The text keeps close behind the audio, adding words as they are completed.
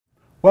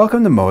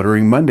Welcome to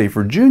Motoring Monday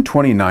for June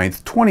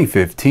 29th,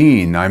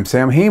 2015. I'm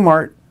Sam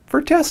Haymart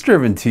for Test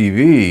Driven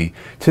TV.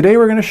 Today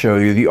we're going to show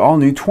you the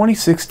all-new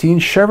 2016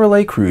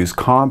 Chevrolet Cruze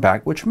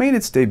Compact, which made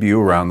its debut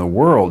around the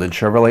world, and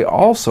Chevrolet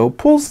also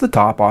pulls the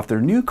top off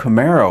their new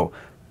Camaro,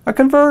 a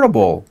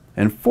convertible.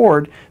 And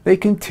Ford, they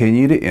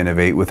continue to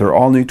innovate with their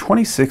all-new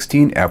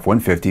 2016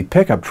 F-150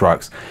 pickup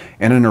trucks.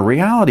 And in a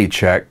reality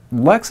check,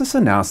 Lexus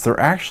announced they're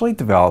actually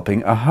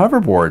developing a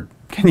hoverboard.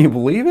 Can you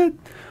believe it?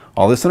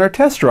 All this in our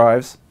test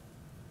drives.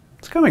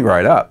 It's coming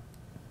right up.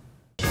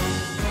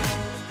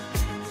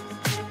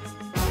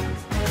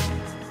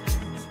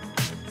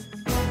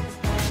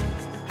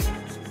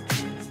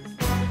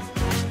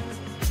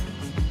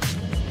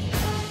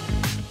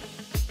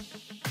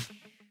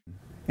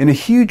 In a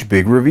huge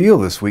big reveal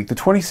this week, the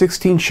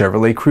 2016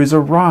 Chevrolet Cruze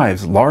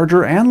arrives,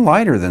 larger and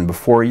lighter than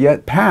before,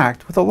 yet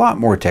packed with a lot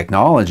more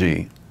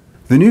technology.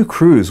 The new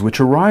Cruze, which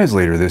arrives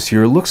later this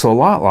year, looks a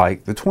lot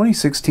like the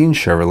 2016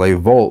 Chevrolet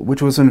Volt,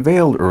 which was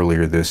unveiled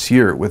earlier this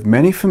year, with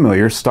many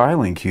familiar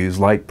styling cues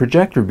like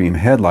projector beam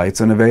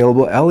headlights and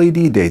available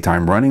LED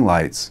daytime running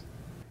lights.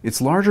 It's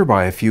larger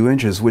by a few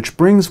inches, which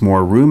brings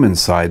more room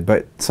inside,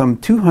 but some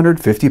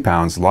 250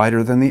 pounds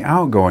lighter than the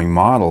outgoing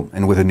model,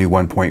 and with a new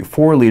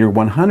 1.4-liter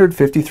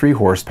 153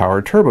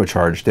 horsepower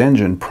turbocharged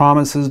engine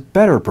promises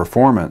better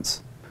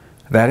performance.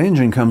 That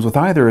engine comes with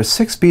either a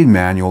 6-speed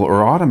manual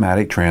or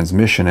automatic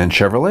transmission, and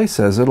Chevrolet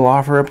says it'll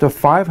offer up to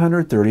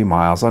 530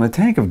 miles on a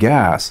tank of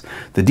gas.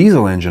 The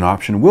diesel engine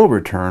option will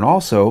return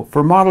also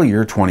for model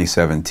year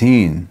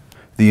 2017.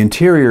 The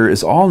interior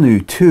is all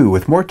new too,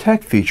 with more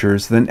tech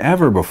features than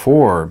ever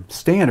before.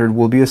 Standard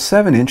will be a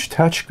 7-inch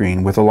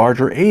touchscreen with a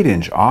larger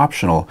 8-inch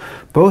optional,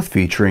 both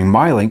featuring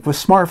MyLink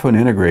with smartphone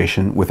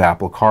integration with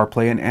Apple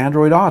CarPlay and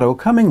Android Auto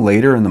coming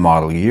later in the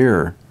model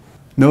year.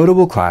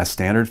 Notable class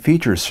standard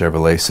features,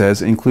 Chevrolet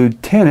says,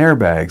 include 10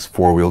 airbags,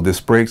 4-wheel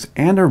disc brakes,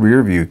 and a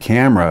rear-view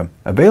camera.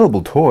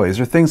 Available toys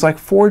are things like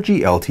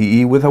 4G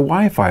LTE with a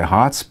Wi-Fi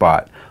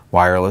hotspot,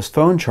 wireless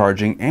phone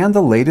charging, and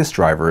the latest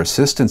driver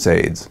assistance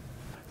aids.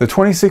 The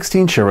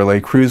 2016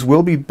 Chevrolet Cruze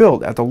will be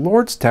built at the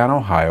Lordstown,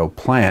 Ohio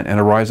plant and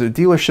arrives at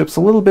dealerships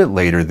a little bit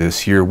later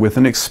this year with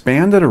an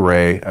expanded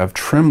array of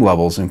trim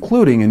levels,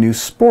 including a new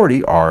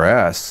sporty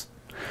RS.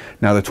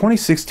 Now, the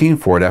 2016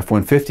 Ford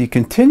F-150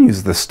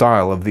 continues the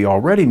style of the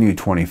already new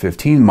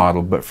 2015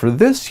 model, but for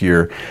this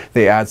year,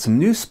 they add some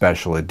new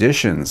special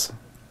additions.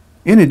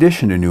 In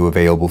addition to new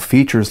available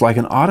features like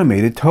an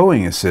automated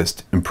towing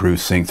assist, improved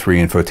Sync 3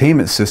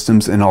 infotainment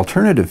systems, and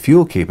alternative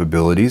fuel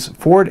capabilities,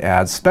 Ford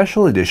adds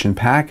special edition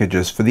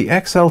packages for the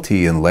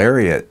XLT and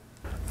Lariat.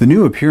 The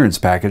new appearance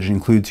package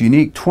includes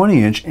unique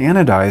 20-inch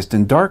anodized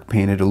and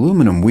dark-painted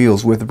aluminum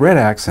wheels with red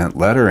accent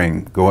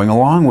lettering. Going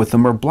along with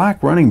them are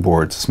black running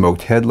boards,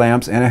 smoked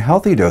headlamps, and a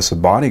healthy dose of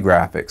body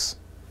graphics.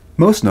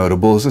 Most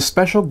notable is a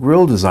special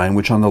grille design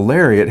which on the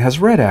Lariat has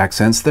red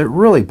accents that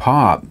really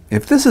pop.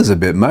 If this is a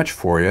bit much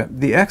for you,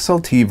 the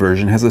XLT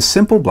version has a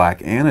simple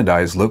black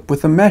anodized look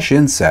with a mesh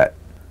inset.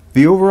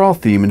 The overall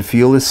theme and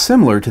feel is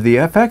similar to the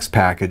FX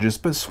packages,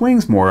 but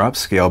swings more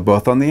upscale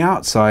both on the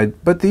outside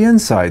but the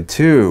inside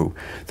too.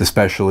 The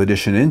special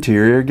edition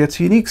interior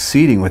gets unique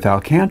seating with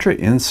Alcantara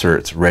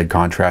inserts, red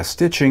contrast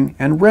stitching,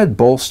 and red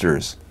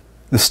bolsters.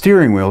 The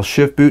steering wheel,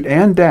 shift boot,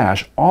 and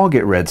dash all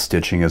get red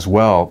stitching as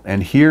well,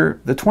 and here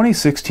the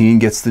 2016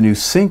 gets the new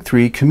Sync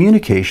 3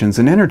 communications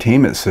and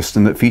entertainment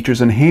system that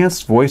features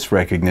enhanced voice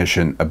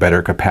recognition, a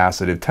better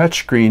capacitive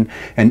touchscreen,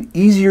 and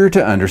easier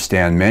to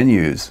understand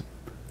menus.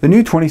 The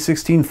new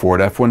 2016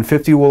 Ford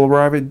F-150 will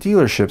arrive at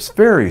dealerships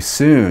very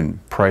soon.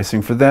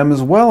 Pricing for them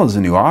as well as the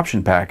new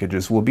option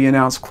packages will be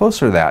announced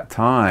closer to that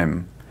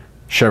time.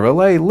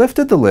 Chevrolet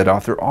lifted the lid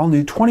off their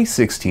all-new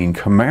 2016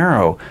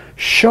 Camaro,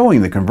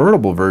 showing the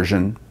convertible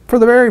version for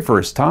the very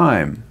first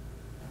time.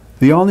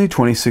 The all-new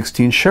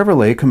 2016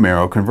 Chevrolet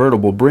Camaro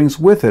convertible brings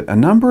with it a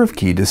number of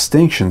key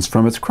distinctions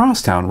from its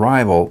crosstown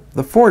rival,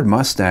 the Ford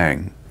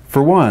Mustang.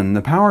 For one,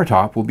 the power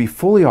top will be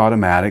fully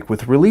automatic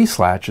with release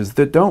latches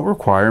that don't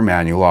require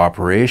manual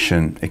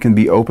operation. It can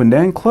be opened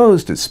and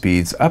closed at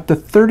speeds up to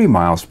 30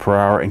 miles per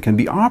hour and can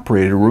be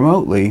operated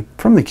remotely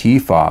from the key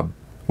fob.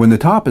 When the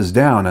top is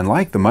down, and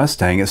like the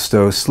Mustang, it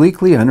stows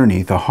sleekly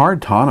underneath a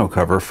hard tonneau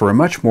cover for a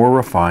much more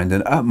refined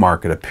and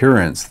upmarket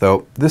appearance,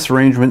 though this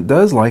arrangement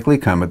does likely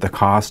come at the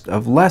cost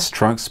of less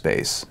trunk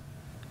space.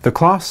 The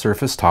cloth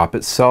surface top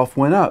itself,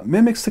 when up,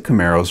 mimics the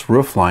Camaro's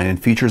roofline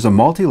and features a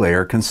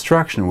multi-layer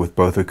construction with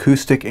both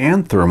acoustic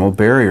and thermal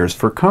barriers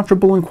for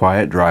comfortable and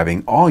quiet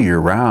driving all year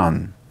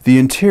round. The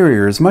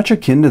interior is much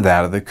akin to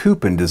that of the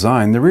coupe in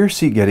design, the rear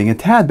seat getting a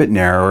tad bit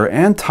narrower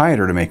and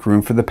tighter to make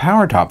room for the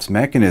power top's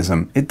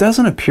mechanism. It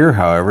doesn't appear,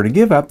 however, to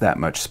give up that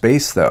much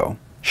space though.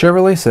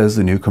 Chevrolet says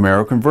the new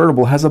Camaro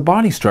convertible has a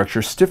body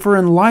structure stiffer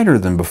and lighter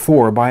than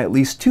before by at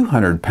least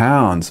 200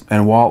 pounds,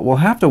 and while we'll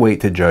have to wait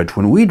to judge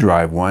when we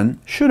drive one,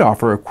 should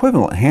offer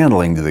equivalent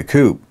handling to the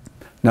coupe.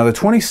 Now, the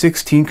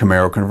 2016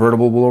 Camaro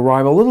convertible will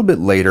arrive a little bit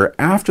later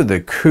after the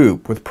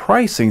coupe, with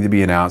pricing to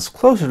be announced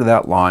closer to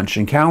that launch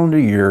in calendar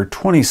year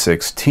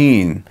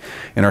 2016.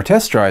 In our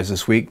test drives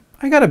this week,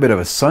 I got a bit of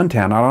a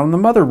suntan out on the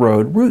mother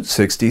road Route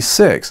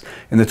 66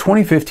 in the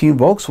 2015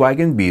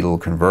 Volkswagen Beetle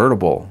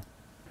convertible.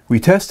 We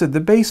tested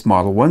the base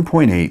model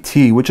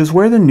 1.8T, which is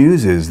where the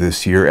news is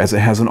this year, as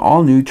it has an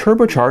all-new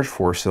turbocharged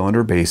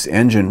 4-cylinder base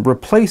engine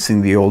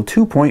replacing the old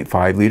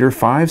 2.5-liter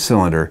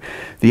 5-cylinder.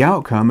 The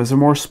outcome is a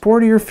more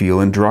sportier feel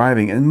in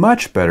driving and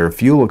much better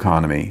fuel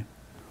economy.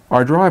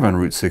 Our drive on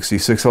Route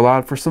 66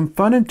 allowed for some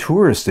fun and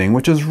touristing,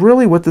 which is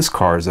really what this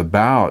car is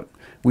about.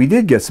 We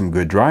did get some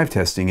good drive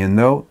testing in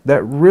though,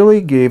 that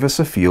really gave us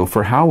a feel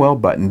for how well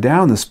buttoned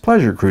down this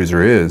pleasure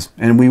cruiser is,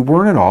 and we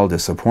weren't at all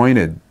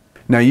disappointed.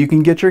 Now you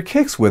can get your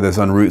kicks with us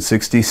on Route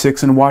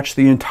 66 and watch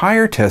the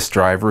entire test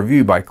drive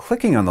review by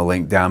clicking on the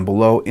link down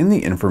below in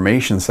the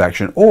information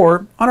section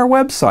or on our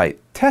website,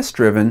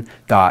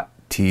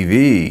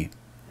 testdriven.tv.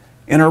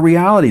 In our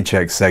reality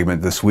check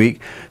segment this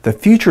week, the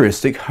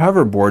futuristic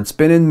hoverboard's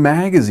been in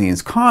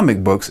magazines,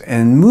 comic books,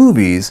 and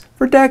movies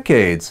for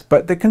decades,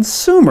 but the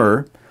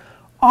consumer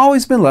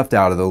always been left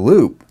out of the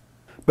loop.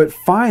 But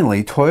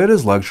finally,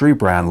 Toyota's luxury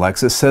brand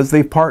Lexus says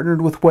they've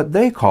partnered with what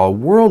they call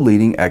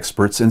world-leading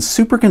experts in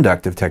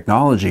superconductive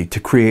technology to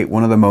create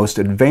one of the most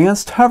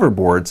advanced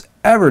hoverboards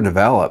ever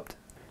developed.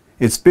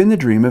 It's been the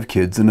dream of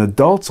kids and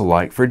adults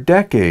alike for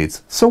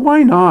decades, so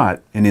why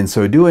not? And in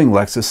so doing,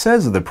 Lexus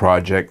says of the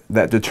project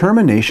that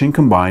determination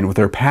combined with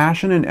their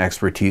passion and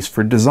expertise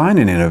for design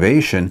and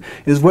innovation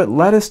is what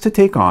led us to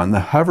take on the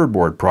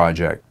Hoverboard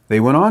project. They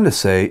went on to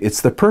say,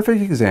 it's the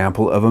perfect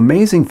example of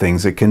amazing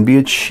things that can be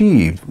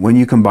achieved when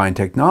you combine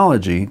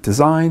technology,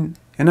 design,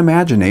 and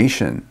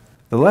imagination.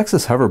 The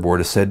Lexus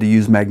Hoverboard is said to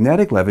use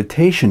magnetic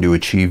levitation to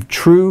achieve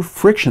true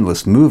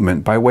frictionless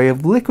movement by way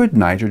of liquid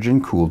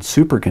nitrogen-cooled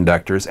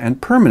superconductors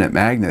and permanent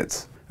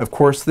magnets. Of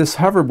course, this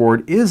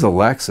hoverboard is a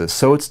Lexus,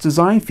 so its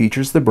design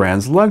features the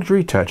brand's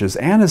luxury touches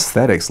and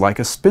aesthetics like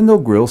a spindle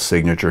grille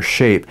signature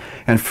shape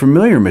and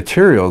familiar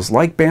materials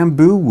like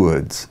bamboo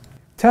woods.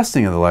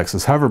 Testing of the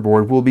Lexus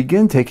Hoverboard will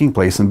begin taking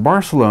place in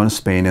Barcelona,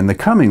 Spain in the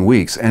coming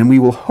weeks, and we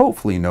will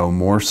hopefully know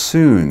more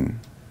soon.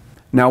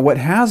 Now, what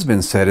has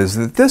been said is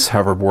that this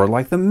hoverboard,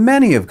 like the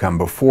many have come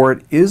before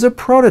it, is a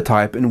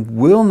prototype and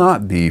will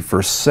not be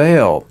for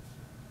sale.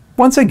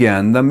 Once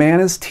again, the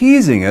man is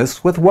teasing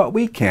us with what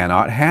we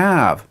cannot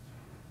have.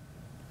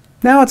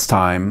 Now it's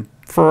time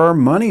for our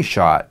money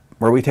shot,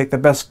 where we take the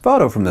best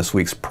photo from this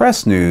week's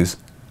press news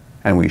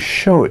and we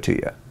show it to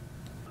you.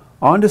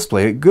 On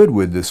display at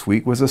Goodwood this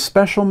week was a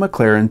special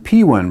McLaren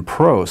P1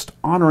 Prost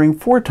honoring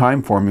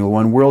 4-time Formula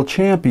One world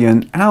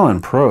champion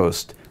Alain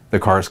Prost. The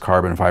car's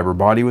carbon fiber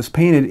body was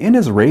painted in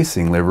his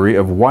racing livery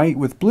of white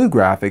with blue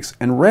graphics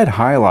and red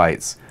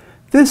highlights.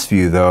 This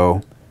view,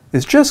 though,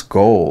 is just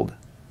gold.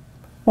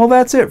 Well,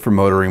 that's it for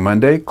Motoring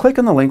Monday. Click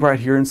on the link right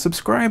here and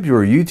subscribe to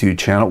our YouTube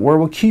channel where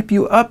we'll keep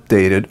you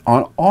updated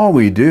on all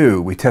we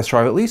do. We test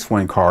drive at least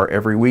one car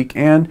every week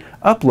and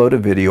upload a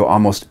video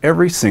almost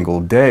every single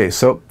day,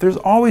 so there's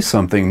always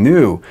something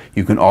new.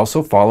 You can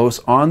also follow us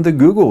on the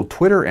Google,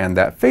 Twitter, and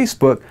that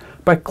Facebook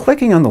by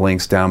clicking on the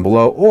links down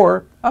below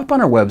or up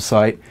on our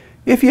website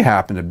if you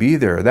happen to be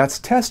there. That's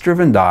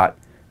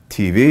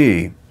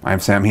testdriven.tv. I'm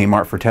Sam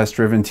Haymart for Test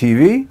Driven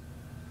TV.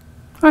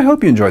 I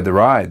hope you enjoyed the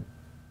ride.